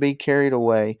caused to be carried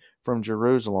away from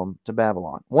Jerusalem to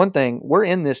Babylon. One thing, we're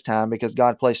in this time because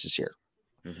God placed us here.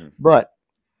 Hmm. But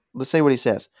let's see what he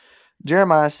says.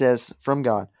 Jeremiah says from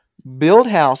God, build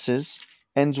houses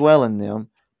and dwell in them,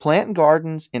 plant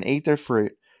gardens and eat their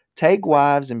fruit, take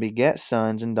wives and beget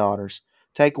sons and daughters.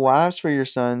 Take wives for your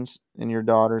sons and your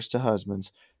daughters to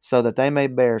husbands, so that they may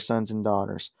bear sons and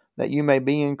daughters, that you may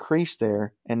be increased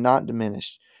there and not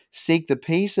diminished. Seek the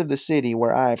peace of the city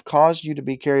where I have caused you to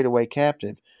be carried away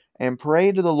captive, and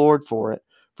pray to the Lord for it,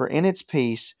 for in its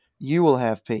peace you will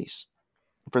have peace.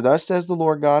 For thus says the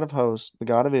Lord God of hosts, the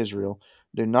God of Israel,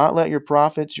 do not let your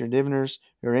prophets, your diviners,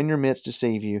 who are in your midst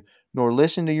deceive you, nor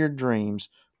listen to your dreams,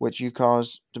 which you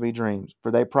cause to be dreams.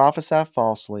 For they prophesy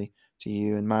falsely to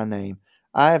you in my name.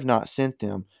 I have not sent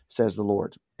them, says the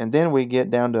Lord. And then we get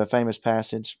down to a famous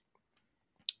passage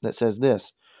that says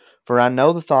this. For I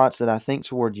know the thoughts that I think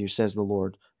toward you, says the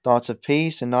Lord, thoughts of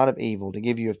peace and not of evil, to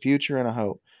give you a future and a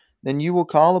hope. Then you will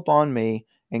call upon me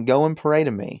and go and pray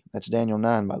to me. That's Daniel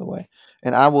 9, by the way.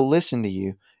 And I will listen to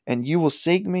you, and you will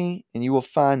seek me, and you will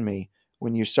find me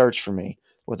when you search for me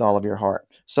with all of your heart.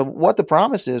 So, what the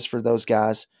promise is for those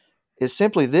guys is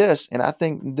simply this, and I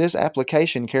think this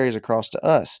application carries across to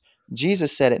us.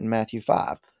 Jesus said it in Matthew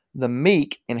 5. The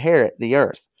meek inherit the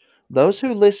earth. Those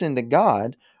who listen to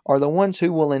God are the ones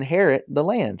who will inherit the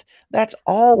land. That's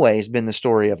always been the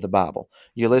story of the Bible.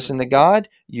 You Hmm. listen to God,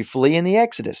 you flee in the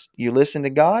Exodus. You listen to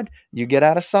God, you get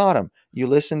out of Sodom. You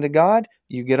listen to God,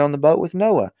 you get on the boat with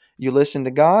Noah. You listen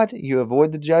to God, you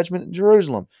avoid the judgment at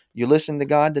Jerusalem. You listen to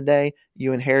God today,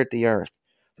 you inherit the earth.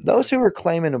 Yeah. Those who are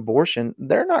claiming abortion,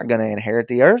 they're not going to inherit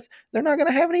the earth. They're not going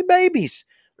to have any babies.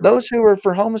 Right. Those who are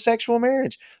for homosexual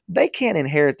marriage, they can't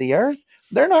inherit the earth.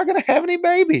 They're not going to have any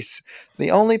babies.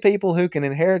 The only people who can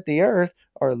inherit the earth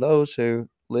are those who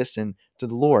listen to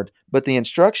the Lord. But the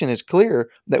instruction is clear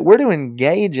that we're to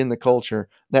engage in the culture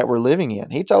that we're living in.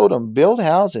 He told them, build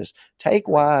houses, take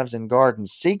wives and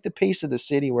gardens, seek the peace of the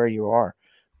city where you are.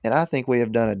 And I think we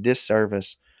have done a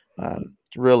disservice, Hmm.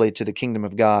 really, to the kingdom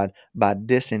of God by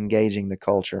disengaging the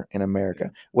culture in Yeah.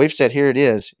 America. We've said, here it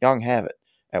is, y'all can have it.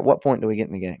 At what point do we get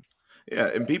in the game? Yeah.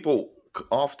 And people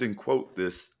often quote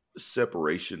this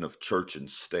separation of church and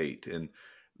state, and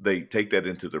they take that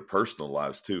into their personal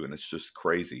lives too. And it's just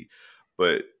crazy.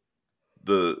 But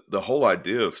the whole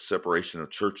idea of separation of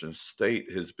church and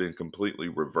state has been completely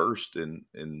reversed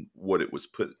in what it was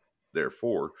put there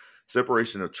for.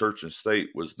 Separation of church and state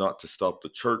was not to stop the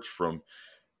church from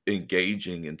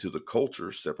engaging into the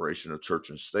culture. Separation of church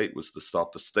and state was to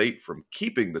stop the state from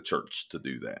keeping the church to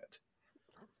do that.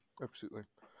 Absolutely.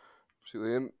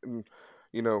 Absolutely. And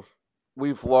you know,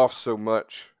 we've lost so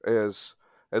much as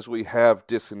we have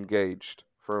disengaged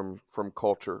from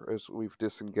culture, as we've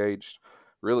disengaged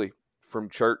really from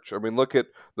church. I mean, look at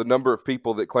the number of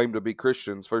people that claim to be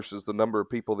Christians versus the number of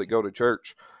people that go to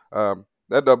church.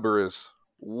 That number is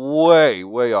way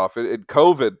off. And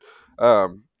COVID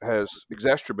has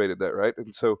exacerbated that, right?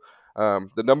 And so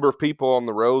the number of people on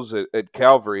the rows at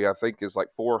Calvary, I think, is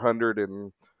like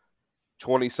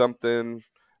 420 something.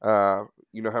 Uh,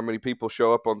 you know how many people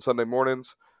show up on Sunday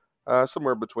mornings?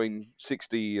 Somewhere between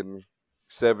 60 and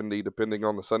 70, depending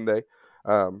on the Sunday.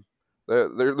 Um,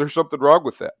 there's something wrong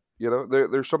with that. You know,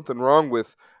 there's something wrong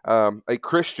with a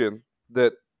Christian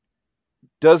that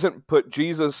doesn't put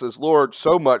Jesus as Lord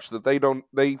so much that they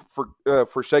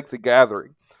forsake the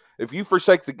gathering. If you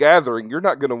forsake the gathering, you're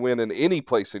not going to win in any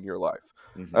place in your life.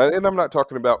 Mm-hmm. And I'm not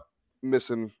talking about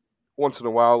missing once in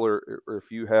a while or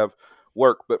if you have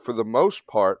work, but for the most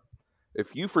part,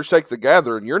 if you forsake the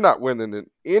gathering, you're not winning in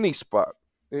any spot,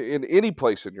 in any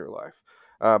place in your life.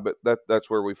 But that's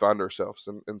where we find ourselves.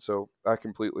 And so I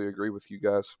completely agree with you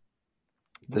guys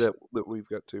that we've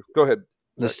got to. Go ahead,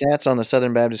 The Zach. stats on the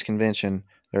Southern Baptist Convention,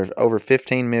 there's over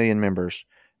 15 million members.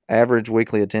 Average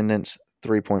weekly attendance,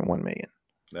 3.1 million.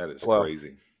 That is Wow.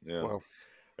 crazy. Yeah. Wow.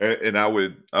 And I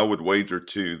would wager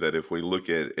too that if we look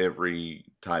at every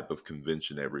type of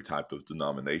convention, every type of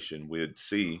denomination, we'd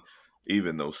see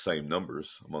even those same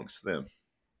numbers amongst them.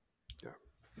 Yeah.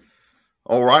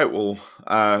 All right. Well,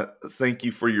 thank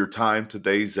you for your time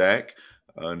today, Zach.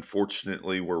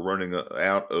 Unfortunately, we're running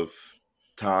out of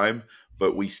time,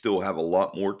 but we still have a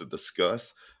lot more to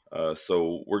discuss.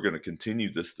 So we're going to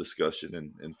continue this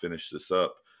discussion and finish this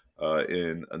up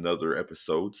in another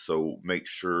episode. So make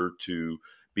sure to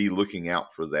be looking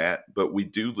out for that. But we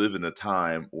do live in a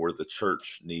time where the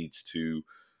church needs to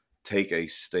take a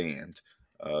stand.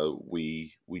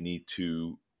 We need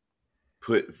to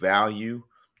put value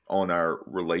on our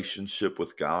relationship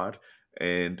with God.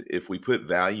 And if we put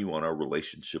value on our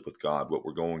relationship with God, what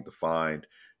we're going to find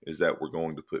is that we're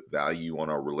going to put value on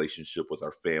our relationship with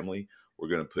our family. We're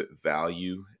going to put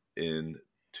value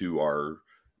into our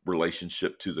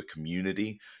relationship to the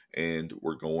community. And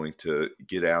we're going to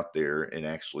get out there and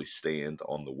actually stand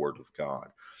on the word of God.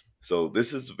 So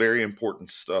this is very important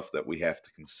stuff that we have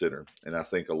to consider. And I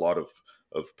think a lot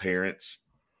of parents,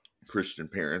 Christian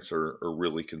parents are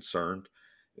really concerned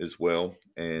as well.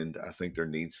 And I think there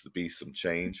needs to be some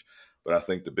change. But I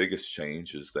think the biggest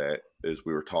change is that, as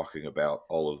we were talking about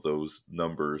all of those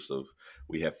numbers of,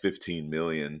 we have 15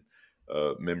 million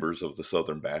members of the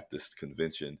Southern Baptist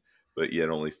Convention, but yet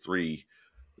only 3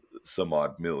 some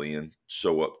odd million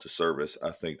show up to service.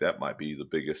 I think that might be the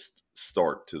biggest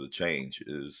start to the change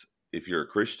is if you're a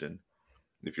Christian,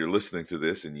 if you're listening to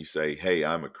this and you say, hey,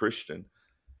 I'm a Christian,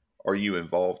 are you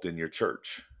involved in your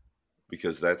church?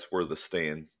 Because that's where the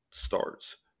stand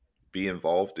starts. Be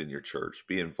involved in your church.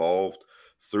 Be involved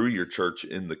through your church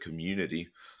in the community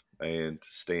and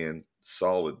stand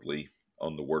solidly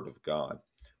on the word of God.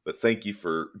 But thank you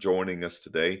for joining us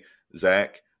today,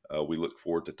 Zach. We look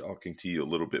forward to talking to you a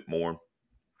little bit more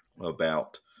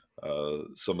about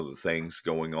some of the things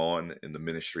going on in the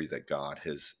ministry that God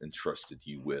has entrusted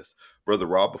you with. Brother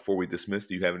Rob, before we dismiss,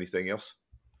 do you have anything else?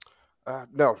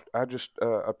 No, I just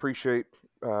appreciate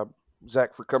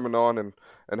Zach for coming on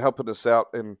and helping us out.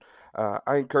 And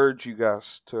I encourage you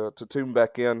guys to tune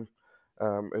back in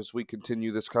as we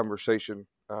continue this conversation.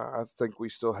 I think we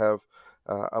still have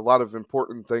a lot of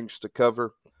important things to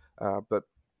cover, but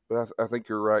I think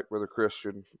you're right, Brother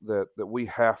Christian, that we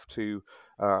have to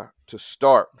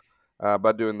start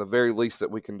by doing the very least that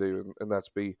we can do, and that's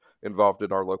be involved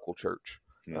in our local church.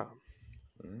 Yeah. All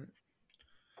right.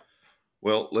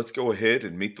 Well, let's go ahead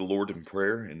and meet the Lord in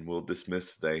prayer, and we'll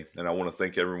dismiss today. And I want to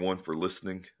thank everyone for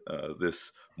listening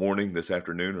this morning, this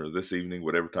afternoon, or this evening,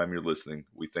 whatever time you're listening.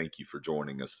 We thank you for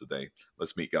joining us today.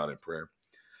 Let's meet God in prayer.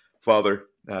 Father,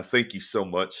 thank you so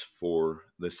much for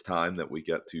this time that we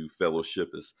got to fellowship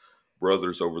as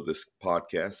brothers over this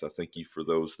podcast. I thank you for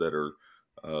those that are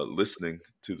listening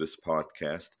to this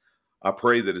podcast. I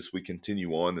pray that as we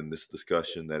continue on in this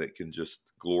discussion, that it can just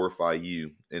glorify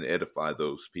you and edify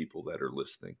those people that are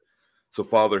listening. So,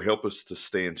 Father, help us to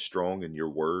stand strong in your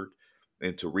word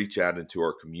and to reach out into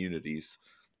our communities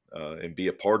and be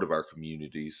a part of our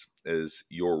communities as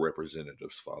your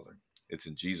representatives, Father. It's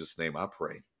in Jesus' name I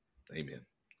pray. Amen.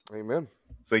 Amen.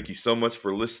 Thank you so much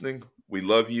for listening. We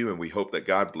love you, and we hope that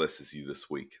God blesses you this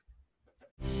week.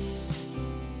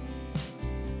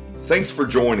 Thanks for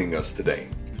joining us today.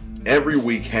 Every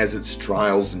week has its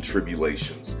trials and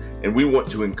tribulations, and we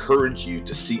want to encourage you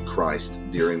to seek Christ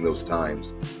during those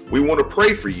times. We want to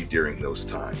pray for you during those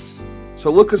times.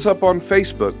 So look us up on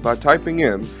Facebook by typing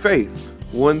in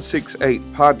Faith168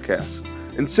 Podcast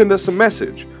and send us a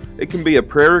message. It can be a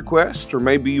prayer request, or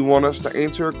maybe you want us to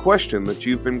answer a question that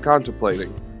you've been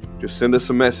contemplating. Just send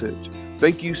us a message.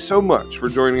 Thank you so much for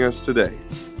joining us today.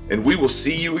 And we will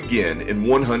see you again in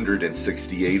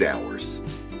 168 hours.